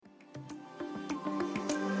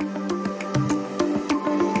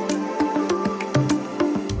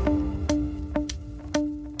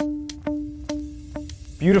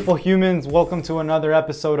Beautiful humans, welcome to another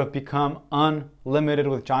episode of Become Unlimited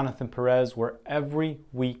with Jonathan Perez, where every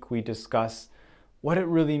week we discuss what it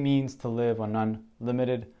really means to live an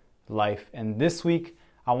unlimited life. And this week,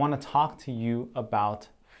 I want to talk to you about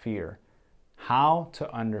fear, how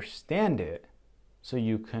to understand it so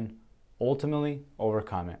you can ultimately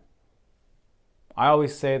overcome it. I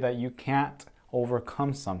always say that you can't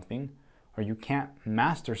overcome something or you can't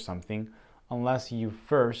master something unless you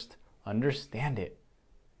first understand it.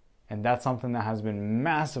 And that's something that has been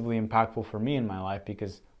massively impactful for me in my life,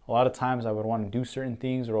 because a lot of times I would want to do certain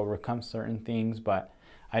things or overcome certain things, but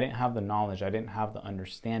I didn't have the knowledge, I didn't have the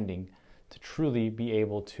understanding to truly be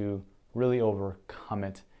able to really overcome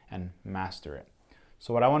it and master it.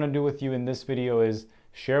 So what I want to do with you in this video is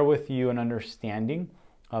share with you an understanding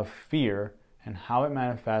of fear and how it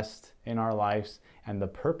manifests in our lives and the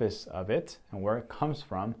purpose of it and where it comes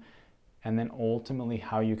from, and then ultimately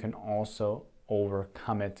how you can also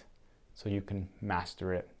overcome it so you can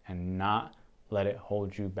master it and not let it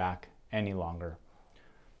hold you back any longer.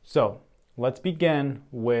 So let's begin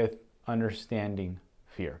with understanding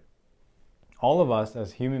fear. All of us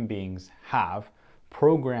as human beings have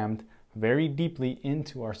programmed very deeply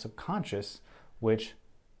into our subconscious, which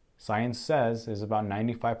science says is about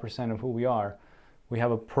 95% of who we are. We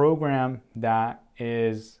have a program that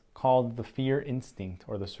is called the fear instinct,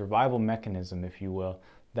 or the survival mechanism, if you will,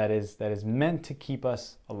 that is meant to keep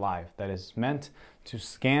us alive, that is meant to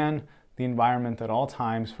scan the environment at all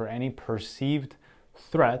times for any perceived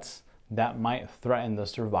threats that might threaten the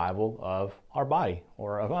survival of our body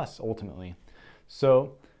or of us ultimately.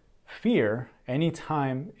 So fear,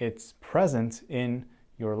 anytime it's present in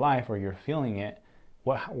your life or you're feeling it,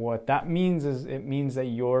 what that means is it means that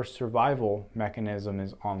your survival mechanism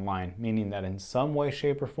is online, meaning that in some way,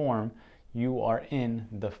 shape, or form, you are in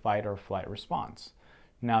the fight or flight response.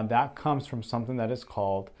 Now that comes from something that is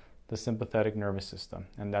called the sympathetic nervous system,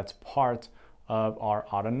 and that's part of our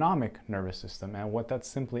autonomic nervous system. And what that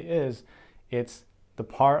simply is, it's the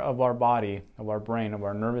part of our body, of our brain, of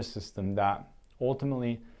our nervous system that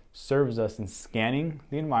ultimately serves us in scanning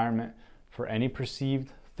the environment for any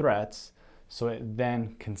perceived threats, so it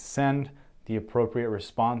then can send the appropriate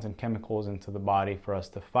response and chemicals into the body for us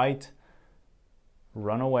to fight,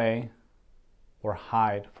 run away, or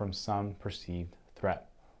hide from some perceived threat.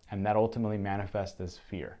 And that ultimately manifests as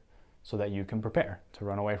fear, so that you can prepare to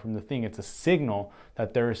run away from the thing. It's a signal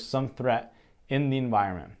that there is some threat in the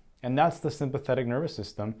environment. And that's the sympathetic nervous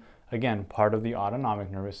system, again, part of the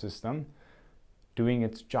autonomic nervous system, doing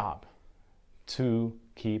its job to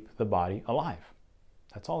keep the body alive.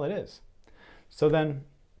 That's all it is. So then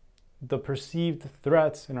the perceived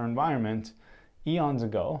threats in our environment eons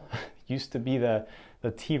ago used to be the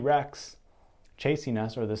T-Rex chasing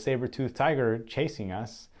us, or the saber-toothed tiger chasing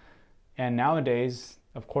us. And nowadays,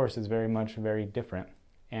 of course, it's very different.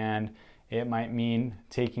 And it might mean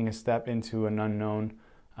taking a step into an unknown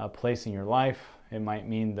place in your life. It might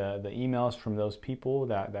mean the emails from those people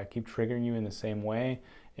that keep triggering you in the same way.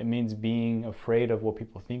 It means being afraid of what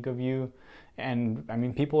people think of you. And I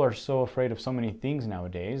mean, people are so afraid of so many things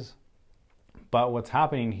nowadays. But what's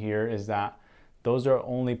happening here is that those are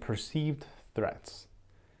only perceived threats.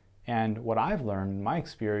 And what I've learned in my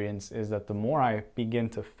experience is that the more I begin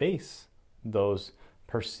to face those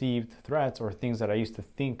perceived threats, or things that I used to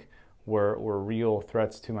think were real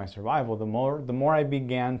threats to my survival, the more I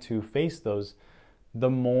began to face those, the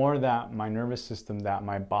more that my nervous system, that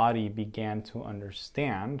my body began to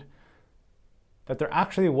understand that there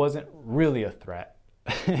actually wasn't really a threat.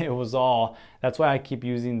 It was all, that's why I keep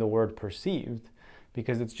using the word perceived,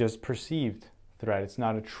 because it's just perceived threat. It's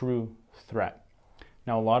not a true threat.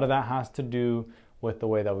 Now, a lot of that has to do with the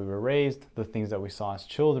way that we were raised, the things that we saw as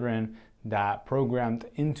children that programmed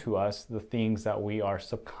into us the things that we are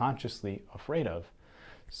subconsciously afraid of.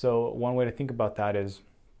 So one way to think about that is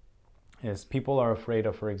people are afraid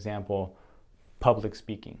of, for example, public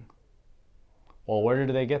speaking. Well, where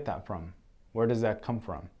do they get that from? Where does that come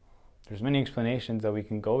from? There's many explanations that we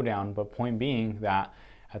can go down, but point being that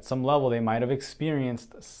at some level they might have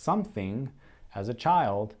experienced something as a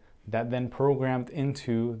child that then programmed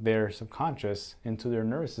into their subconscious, into their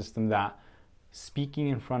nervous system, that speaking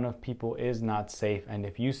in front of people is not safe, and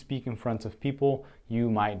if you speak in front of people, you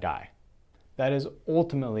might die. That is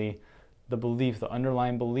ultimately the belief, the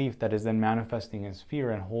underlying belief, that is then manifesting as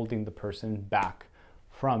fear and holding the person back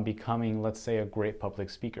from becoming, let's say, a great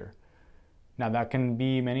public speaker. Now, that can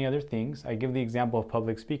be many other things. I give the example of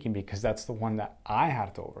public speaking because that's the one that I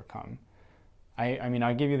had to overcome. I mean,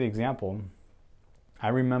 I'll give you the example. I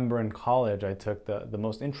remember in college, I took the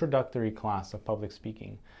most introductory class of public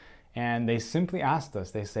speaking, and they simply asked us,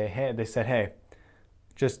 they said, hey,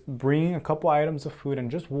 just bring a couple items of food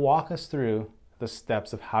and just walk us through the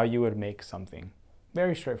steps of how you would make something.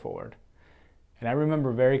 Very straightforward. And I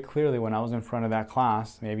remember very clearly when I was in front of that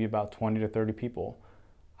class, maybe about 20 to 30 people,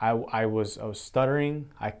 I was stuttering.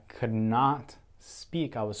 I could not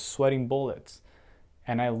speak. I was sweating bullets.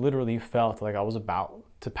 And I literally felt like I was about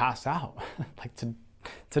to pass out, like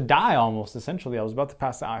to die almost, essentially. I was about to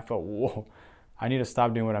pass out. I felt, whoa, I need to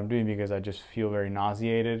stop doing what I'm doing because I just feel very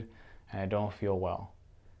nauseated and I don't feel well.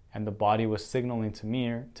 And the body was signaling to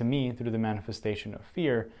me through the manifestation of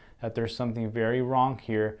fear that there's something very wrong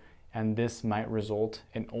here, and this might result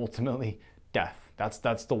in ultimately death.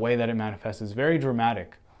 That's the way that it manifests. It's very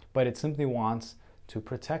dramatic, but it simply wants to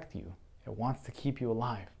protect you. It wants to keep you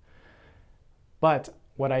alive. But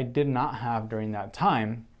what I did not have during that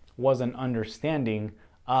time was an understanding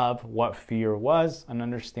of what fear was, an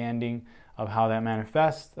understanding of how that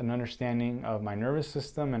manifests, an understanding of my nervous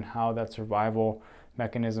system and how that survival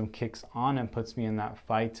mechanism kicks on and puts me in that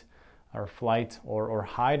fight or flight or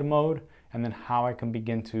hide mode, and then how I can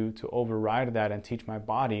begin to override that and teach my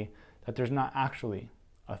body that there's not actually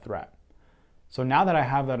a threat. So now that I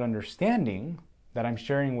have that understanding that I'm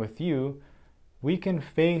sharing with you, we can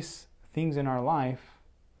face things in our life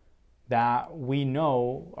that we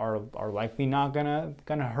know are likely not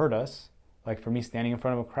gonna hurt us. Like for me, standing in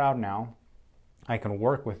front of a crowd now, I can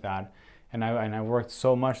work with that, and I worked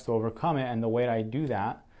so much to overcome it. And the way I do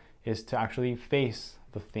that is to actually face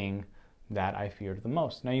the thing that I feared the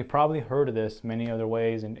most. Now, you've probably heard of this many other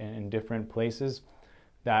ways in different places,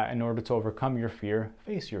 that in order to overcome your fear,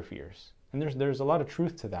 face your fears. And there's a lot of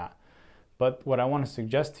truth to that. But what I want to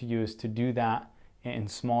suggest to you is to do that in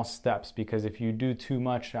small steps, because if you do too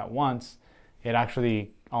much at once, it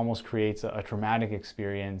actually almost creates a traumatic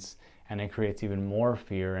experience, and it creates even more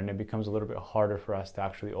fear, and it becomes a little bit harder for us to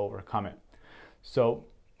actually overcome it. So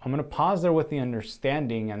I'm going to pause there with the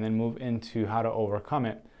understanding and then move into how to overcome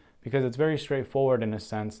it, because it's very straightforward in a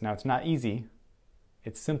sense. Now, it's not easy.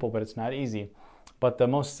 It's simple, but it's not easy. But the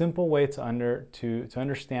most simple way to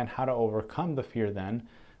understand how to overcome the fear then,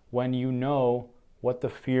 when you know what the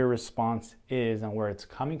fear response is and where it's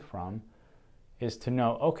coming from, is to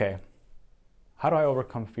know, okay, how do I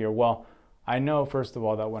overcome fear? Well, I know, first of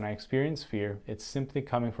all, that when I experience fear, it's simply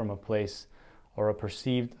coming from a place or a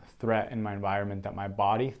perceived threat in my environment that my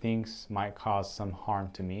body thinks might cause some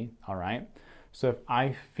harm to me, all right? So if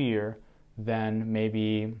I fear, then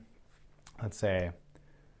maybe, let's say,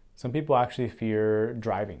 some people actually fear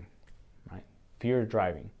driving, right? Fear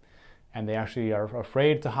driving. And they actually are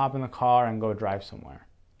afraid to hop in the car and go drive somewhere.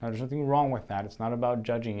 Now, there's nothing wrong with that. It's not about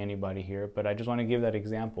judging anybody here, but I just want to give that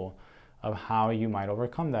example of how you might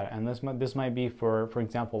overcome that. And this might be, for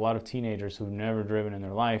example, a lot of teenagers who've never driven in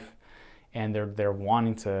their life, and they're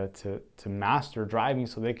wanting to master driving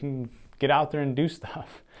so they can get out there and do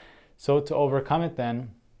stuff. So to overcome it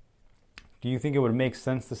then, do you think it would make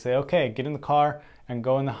sense to say, okay, get in the car and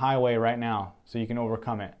go in the highway right now so you can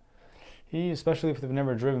overcome it? Especially if they've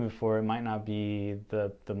never driven before, it might not be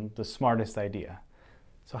the smartest idea.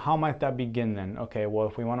 So how might that begin then? Okay, well,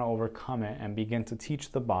 if we want to overcome it and begin to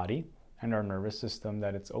teach the body and our nervous system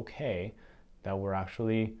that it's okay, that we're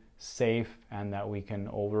actually safe, and that we can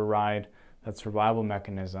override that survival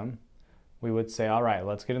mechanism, we would say, all right,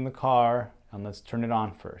 let's get in the car and let's turn it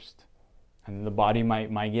on first. And the body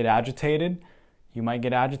might get agitated. You might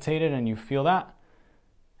get agitated and you feel that.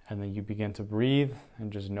 And then you begin to breathe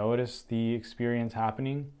and just notice the experience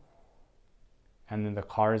happening. And then the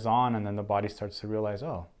car is on, and then the body starts to realize,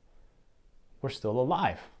 oh, we're still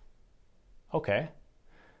alive. Okay.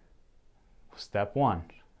 Step one.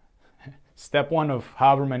 Step one of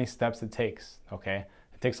however many steps it takes, okay?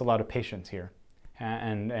 It takes a lot of patience here.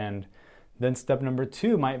 And then step number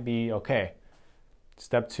 2 might be, okay,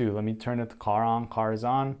 step 2, let me turn the car on, car is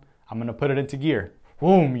on, I'm gonna put it into gear.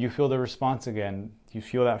 Boom, you feel the response again. You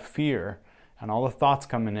feel that fear and all the thoughts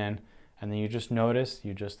coming in, and then you just notice,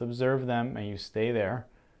 you just observe them, and you stay there.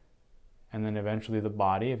 And then eventually the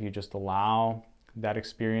body, if you just allow that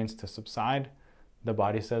experience to subside, the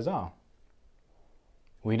body says, oh,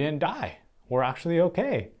 we didn't die. We're actually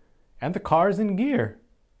okay. And the car is in gear.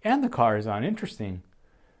 And the car is on. Interesting.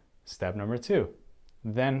 Step number 2.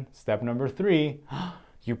 Then step number 3,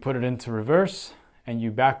 you put it into reverse and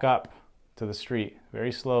you back up to the street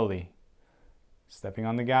very slowly, stepping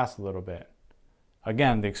on the gas a little bit.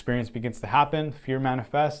 Again, the experience begins to happen, fear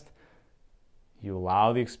manifests. You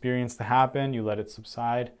allow the experience to happen, you let it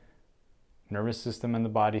subside. Nervous system and the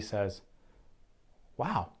body says,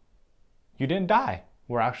 wow, you didn't die.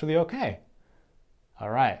 We're actually okay. All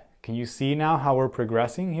right, can you see now how we're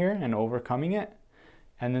progressing here and overcoming it?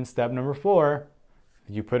 And then step number 4,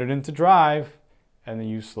 you put it into drive, And then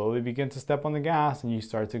you slowly begin to step on the gas and you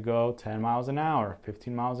start to go 10 miles an hour,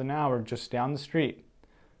 15 miles an hour just down the street.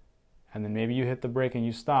 And then maybe you hit the brake and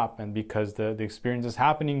you stop, and because the experience is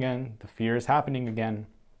happening again, the fear is happening again.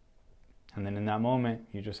 And then in that moment,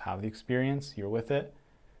 you just have the experience, you're with it,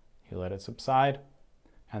 you let it subside,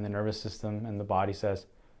 and the nervous system and the body says,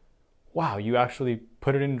 wow, you actually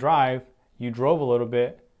put it in drive, you drove a little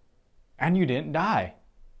bit, and you didn't die.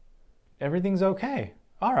 Everything's okay.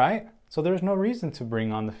 All right. So there's no reason to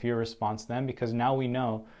bring on the fear response then, because now we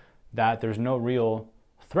know that there's no real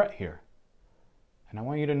threat here. And I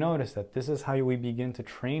want you to notice that this is how we begin to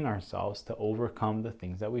train ourselves to overcome the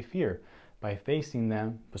things that we fear, by facing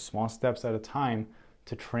them with small steps at a time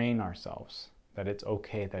to train ourselves that it's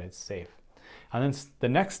okay, that it's safe. And then the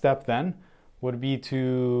next step then would be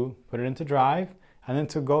to put it into drive and then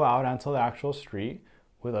to go out onto the actual street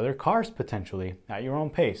with other cars potentially at your own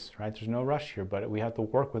pace, right? There's no rush here, but we have to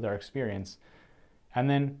work with our experience. And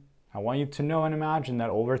then I want you to know and imagine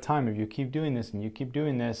that over time, if you keep doing this and you keep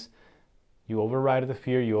doing this, you override the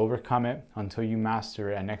fear, you overcome it until you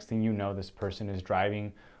master it. And next thing you know, this person is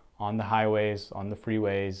driving on the highways, on the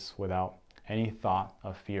freeways without any thought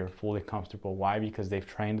of fear, fully comfortable. Why? Because they've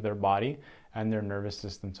trained their body and their nervous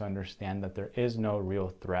system to understand that there is no real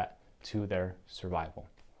threat to their survival.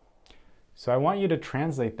 So I want you to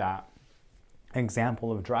translate that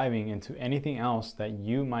example of driving into anything else that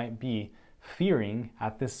you might be fearing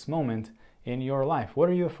at this moment in your life. What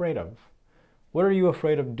are you afraid of? What are you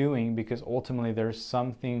afraid of doing? Because ultimately there's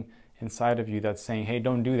something inside of you that's saying, hey,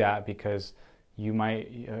 don't do that because you might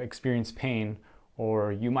experience pain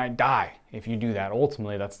or you might die if you do that.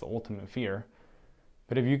 Ultimately, that's the ultimate fear.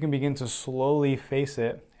 But if you can begin to slowly face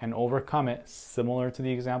it and overcome it, similar to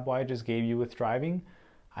the example I just gave you with driving,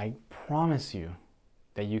 I promise you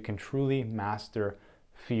that you can truly master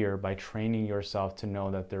fear by training yourself to know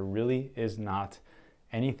that there really is not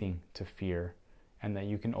anything to fear, and that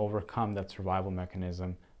you can overcome that survival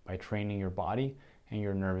mechanism by training your body and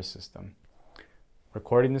your nervous system.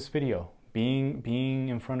 Recording this video, being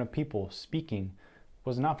in front of people, speaking,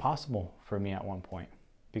 was not possible for me at one point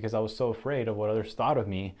because I was so afraid of what others thought of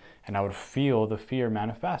me, and I would feel the fear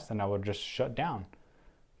manifest and I would just shut down.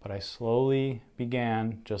 But I slowly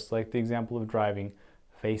began, just like the example of driving,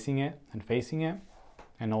 facing it,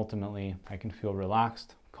 and ultimately I can feel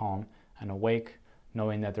relaxed, calm, and awake,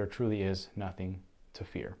 knowing that there truly is nothing to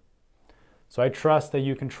fear. So I trust that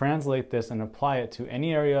you can translate this and apply it to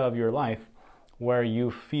any area of your life where you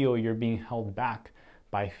feel you're being held back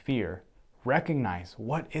by fear. Recognize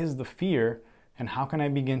what is the fear and how can I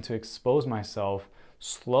begin to expose myself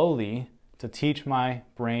slowly to teach my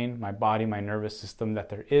brain, my body, my nervous system that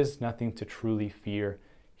there is nothing to truly fear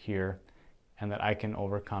here and that I can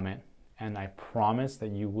overcome it. And I promise that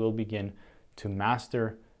you will begin to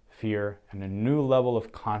master fear, and a new level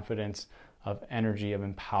of confidence, of energy, of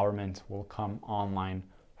empowerment will come online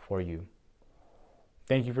for you.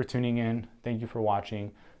 Thank you for tuning in. Thank you for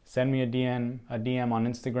watching. Send me a DM on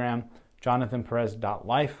Instagram,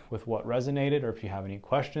 jonathanperez.life, with what resonated, or if you have any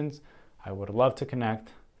questions. I would love to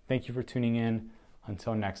connect. Thank you for tuning in.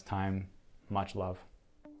 Until next time, much love.